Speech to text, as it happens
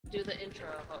do the intro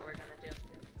of what we're gonna do.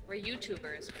 We're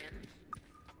YouTubers, man.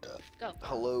 Go.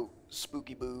 Hello,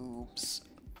 Spooky Boobs.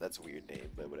 That's a weird name,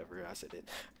 but whatever, I said it.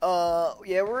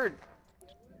 Yeah, we're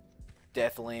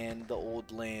Deathland, the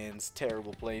old lands,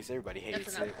 terrible place. Everybody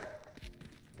hates it.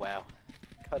 Wow.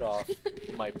 Cut off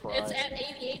my prime. It's at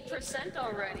 88%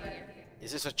 already.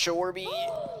 Is this a Chorby? We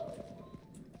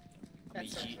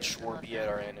That's eat Chorby at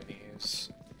our enemies.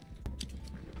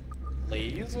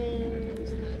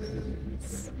 Lasers.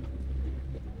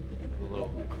 A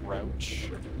little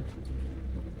crouch.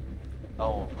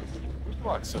 Oh, you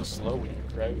walk so slow when you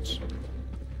crouch.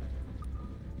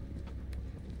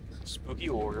 Spooky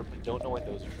orb, but don't know what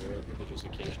those are for. They're just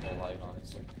occasional light on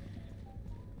it.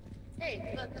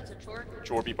 Hey, look, that's a chore.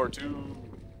 Chorby part 2.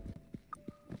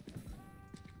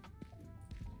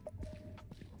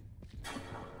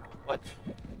 What?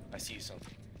 I see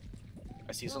something.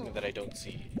 I see something that I don't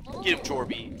see. Get him,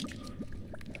 Chorby.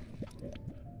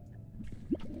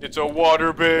 It's a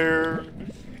water bear.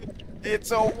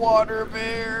 It's a water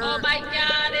bear. Oh my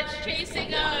god, it's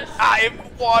chasing us. I'm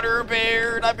water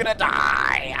bear and I'm gonna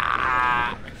die.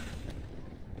 Ah.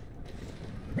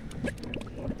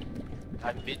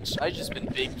 I've just been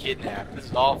big kidnapped. This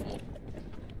is awful.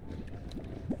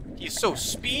 He's so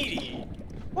speedy.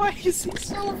 Why is he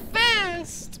so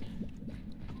fast?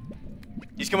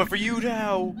 He's coming for you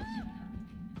now.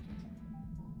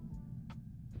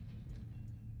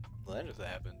 Well, that just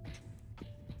happened.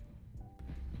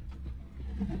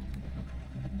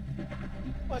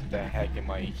 What the heck am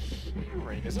I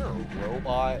hearing? Is there a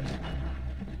robot?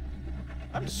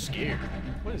 I'm scared.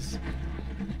 What is...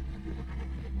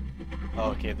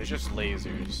 Okay, there's just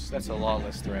lasers. That's a lot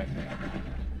less threatening.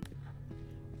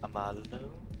 I'm all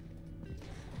alone.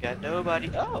 Got nobody.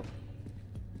 Oh!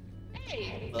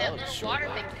 Hey, that little sure. water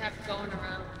thing kept going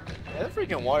around. Yeah, that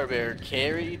freaking water bear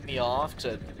carried me off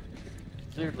to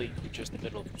literally just the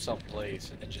middle of some place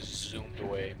and then just zoomed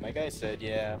away. My guy said,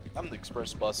 yeah, I'm the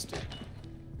express bus to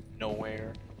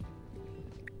nowhere.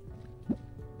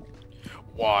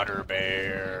 Water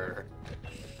bear.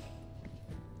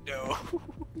 No.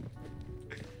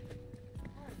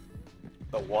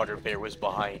 The water bear was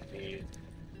behind me.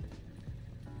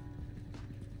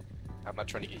 I'm not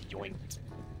trying to get yoinked.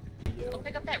 Go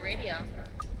pick up that radio.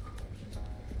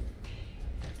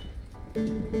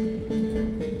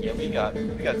 Yeah, we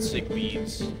got sick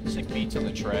beats on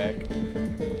the track.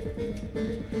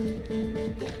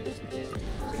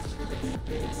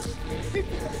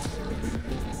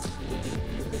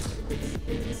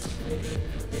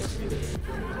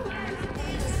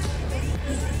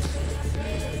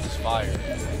 It's fire.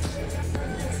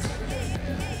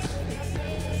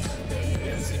 We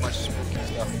didn't see much spooky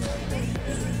stuff though.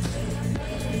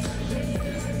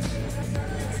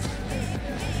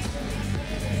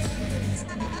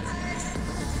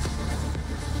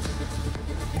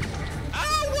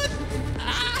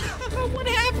 What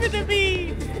happened to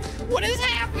me? What is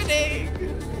happening?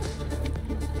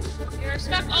 You're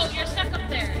stuck. Oh, you're stuck up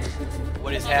there.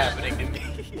 What is happening to me?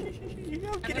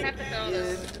 I'm gonna have to throw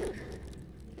this.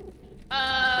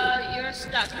 You're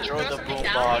stuck. Can you Throw the something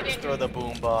down? boombox. Throw the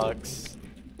boombox.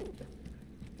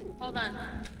 Hold on.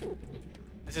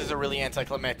 This is a really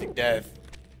anticlimactic death.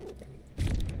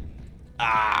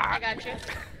 I got you.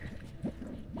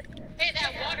 Hey,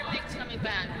 that water thing's coming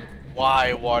back.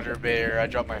 Why, water bear? I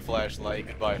dropped my flashlight.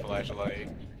 Goodbye, flashlight.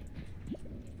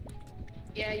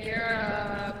 Yeah,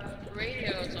 your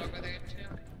radio's over there too.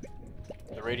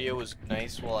 The radio was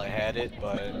nice while I had it,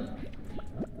 but...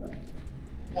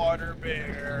 Water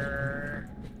bear!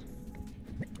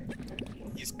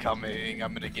 He's coming.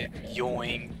 I'm gonna get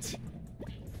yoinked.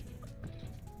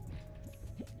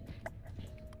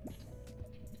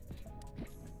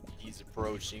 He's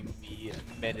approaching me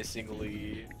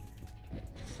menacingly.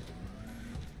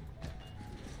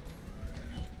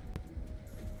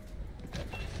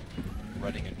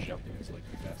 Running and jumping is like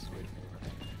the best way to move.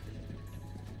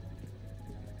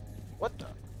 What the?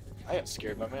 I got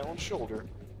scared by my own shoulder.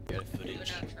 Got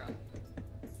footage.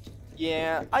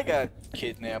 Yeah, I got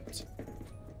kidnapped.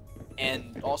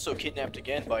 And also kidnapped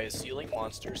again by a ceiling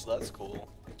monster, so that's cool.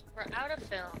 We're out of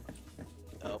film.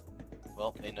 Oh,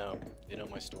 well, they know. They know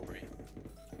my story.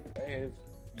 I have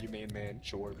your main man,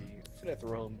 Chorby. I'm gonna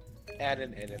throw him at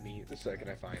an enemy the second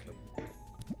I find them.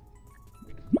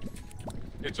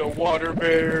 It's a water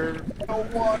bear! A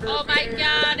water bear! Oh my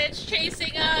god, it's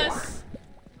chasing us!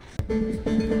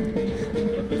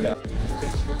 Yeah.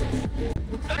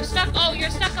 I'm stuck. Oh,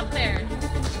 you're stuck up there.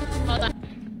 Hold on.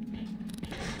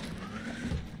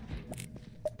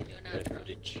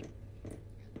 Footage.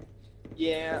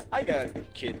 Yeah, I got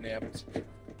kidnapped.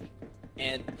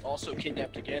 And also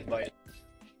kidnapped again by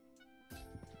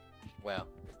Wow.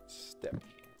 Step.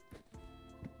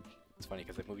 It's funny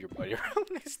because I move your body around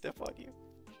and I step on you.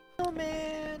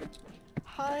 Snailman!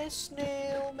 Hi,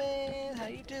 Snailman! How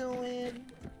you doing?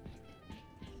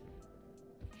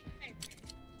 Hey,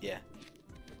 Yeah.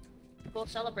 we'll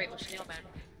celebrate with Snailman.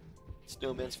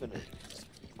 Snailman's finna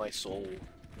eat my soul.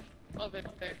 Love it,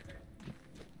 okay.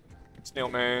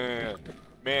 Snailman!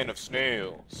 Man of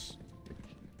snails.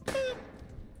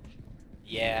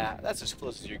 Yeah, that's as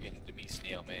close as you're getting to me,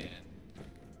 Snailman.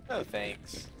 No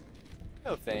thanks.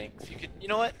 No thanks. You can, you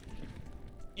know what?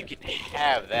 You can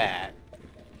have that.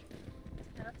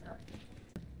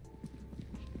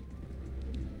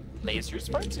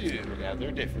 Lasers part 2. Now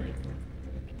they're different.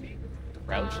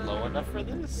 Crouch low enough for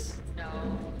this? No,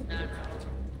 no, no.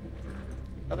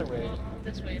 Other way.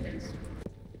 This way it is.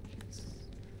 This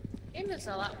game is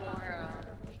a lot more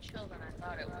chill than I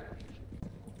thought it would.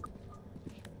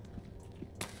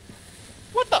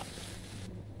 What the?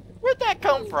 Where'd that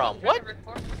come from? What?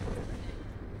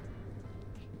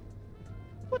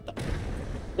 What the?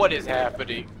 What is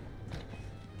happening?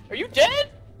 Are you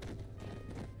dead?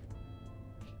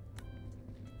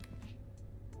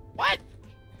 What?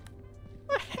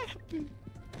 What happened?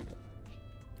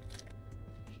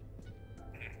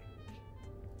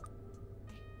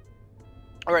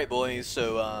 Alright, boys,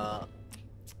 so,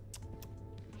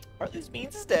 Heartless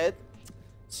Beans is dead.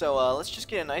 So, let's just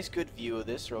get a nice good view of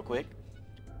this real quick.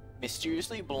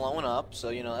 Mysteriously blown up, so,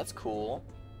 you know, that's cool.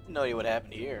 No idea what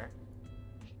happened here.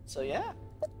 So, yeah.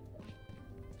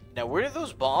 Now, where did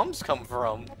those bombs come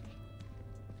from?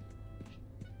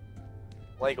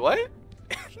 Like, what?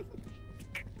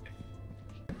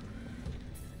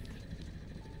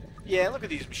 Yeah, look at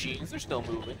these machines. They're still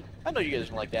moving. I know you guys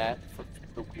don't like that.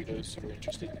 For weirdos who are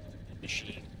interested in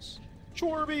machines.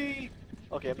 Chorby!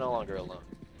 Okay, I'm no longer alone.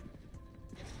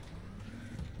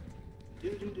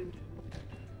 Get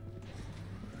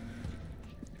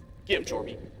him,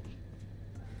 Chorby.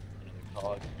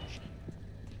 Cog machine.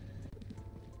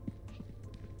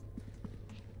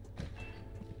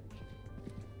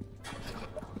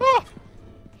 Ah!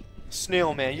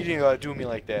 Snail man, you didn't gotta do me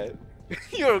like that.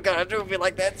 You don't gotta do me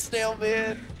like that, Snail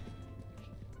man.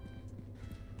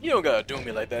 You don't gotta do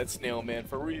me like that, Snail man,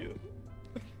 for real.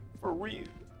 For real.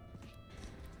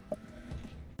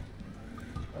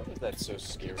 Why was that so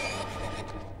scary?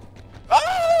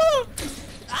 Oh!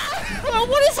 Ah!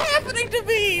 What is happening to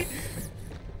me?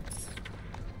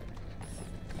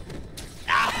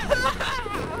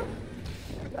 Ah!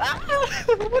 Ah!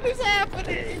 What is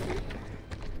happening?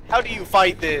 How do you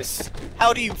fight this?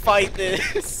 How do you fight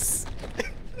this?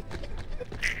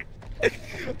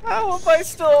 How am I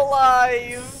still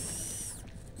alive?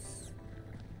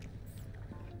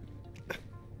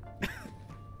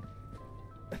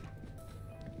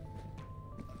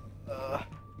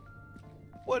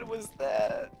 What was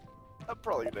that? I'm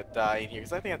probably gonna die in here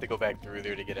because I think I have to go back through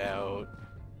there to get out.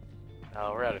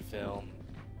 Oh, we're out of film.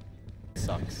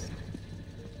 Sucks.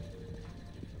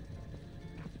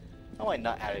 How am I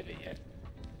not out of it yet?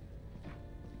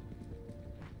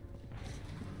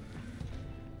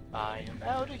 I am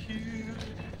out of here.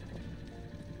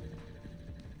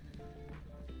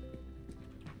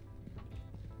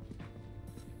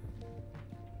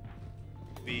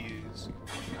 Bees.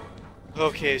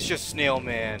 Okay, it's just Snail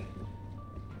Man.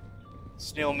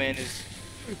 Snail Man is.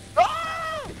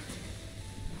 Ah!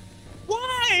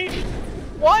 Why?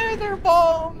 Why are there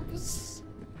bombs?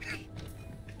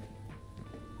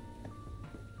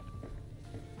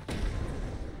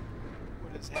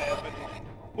 What is happening?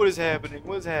 What is happening?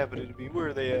 What is happening to me? Where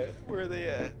are they at? Where are they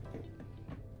at?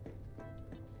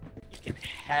 You can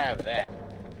have that.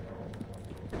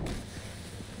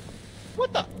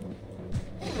 What the?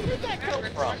 Where did that come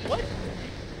from? What?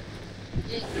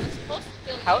 It was supposed to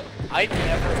kill How? you. I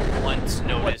never once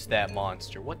noticed that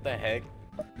monster. What the heck?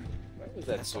 Why was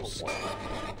that so slow?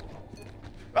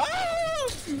 Ah!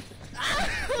 Ah!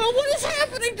 What is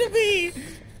happening to me?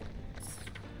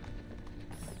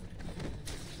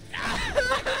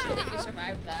 I think you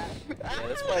survived that. Yeah,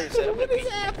 that's why I said what is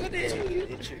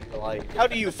happening? Like, how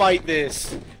do you fight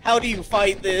this? How do you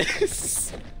fight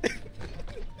this?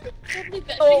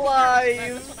 Alive!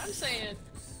 That's what I'm saying.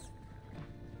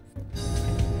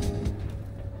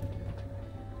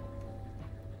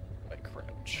 I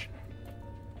crouch.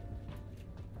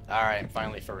 Alright, I'm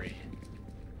finally free.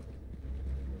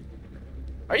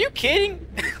 Are you kidding?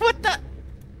 What the?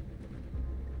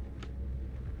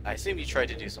 I assume you tried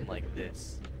to do something like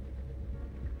this.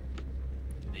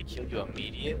 Did they kill you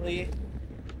immediately?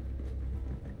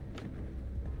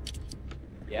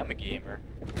 Yeah, I'm a gamer.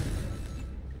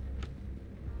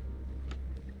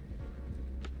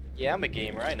 Yeah, I'm a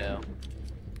gamer, I know.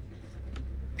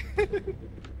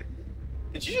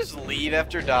 Did you just leave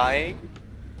after dying?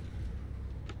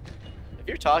 If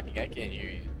you're talking, I can't hear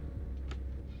you.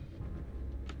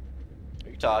 Are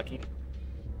you talking?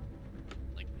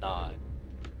 Like, not.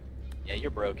 Yeah,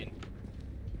 you're broken.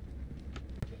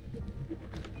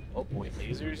 Oh boy,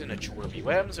 lasers and a Chorby.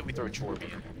 What happens if we throw a Chorby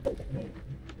in it?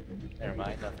 Never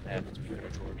mind, nothing happens when we throw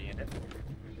a Chorby in it.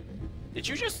 Did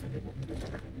you just...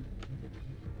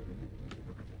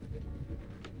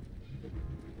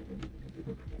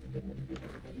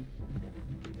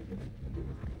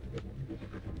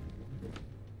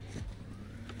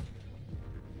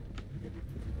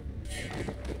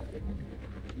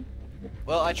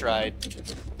 Well, I tried.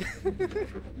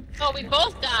 Oh, we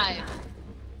both died.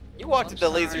 You walked I'm at the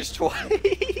lasers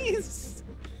twice.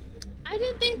 I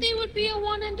didn't think they would be a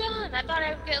one and done. I thought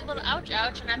I would get a little ouch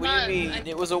ouch, and I What thought. do you mean?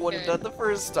 It was a one and done the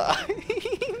first time.